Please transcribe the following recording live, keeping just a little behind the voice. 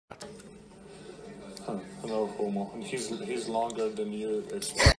know Como, and he's longer than you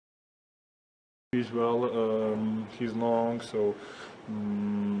expect. He's he's long, so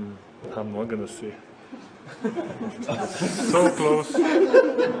I'm not gonna say. So close.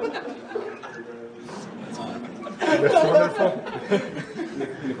 That's wonderful.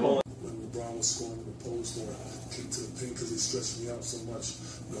 When LeBron was scoring in the post or kick to the paint because he stretched me out so much,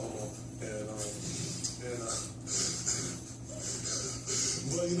 but I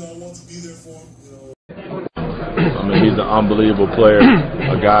want to be there for him. I mean, he's an unbelievable player,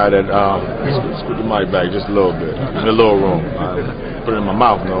 a guy that, scoot the mic back just a little bit, in a little room. Put it in my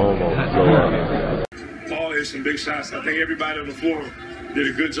mouth, no homo. Paul hit some big shots. I think everybody on the floor did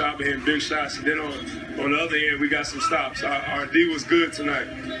a good job of hitting big shots. And then on the other end, we got some stops. Our D was good tonight,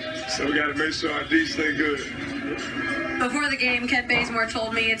 so we got to make sure our D stay good. Before the game, Kent Bazemore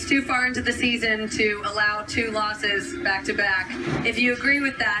told me it's too far into the season to allow 2 losses back-to-back. If you agree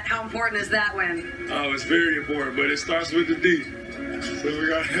with that, how important is that win? Oh, it's very important, but it starts with the D. So we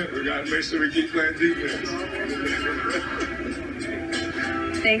got to make sure we keep playing defense.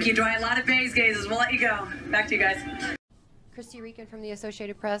 Thank you, Dwight. A lot of Bays gazes. We'll let you go. Back to you guys. Christy Regan from the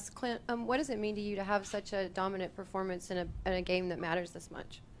Associated Press. Clint, what does it mean to you to have such a dominant performance in a game that matters this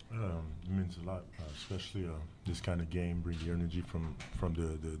much? It means a lot, especially this kind of game brings the energy from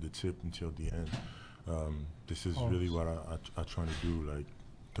the tip until the end. This is really what I try to do, like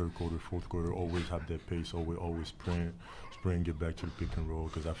third quarter, fourth quarter, always have that pace, always sprint, get back to the pick and roll,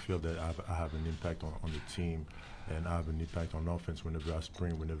 because I feel that I have an impact on the team, and I have an impact on offense whenever I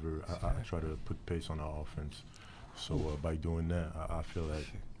sprint, whenever I try to put pace on our offense. So by doing that, I feel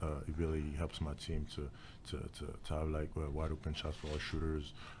like it really helps my team to have like wide open shots for our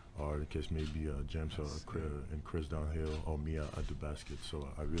shooters, or in case maybe James and Chris downhill, or me at the basket. So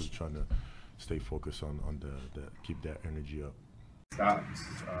I really trying to stay focused on keep that energy up. Stops.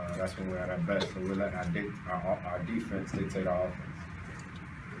 That's when we're at our best. So we're letting our defense dictate our offense.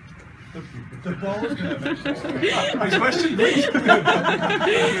 The ball is going to eventually. Next question, please. Keep it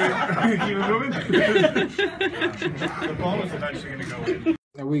moving. The ball is eventually going to go in.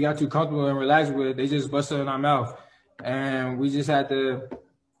 And we got too comfortable and relaxed with it. They just busted in our mouth, and we just had to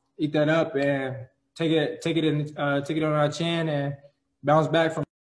eat that up and take it on our chin and bounce back from.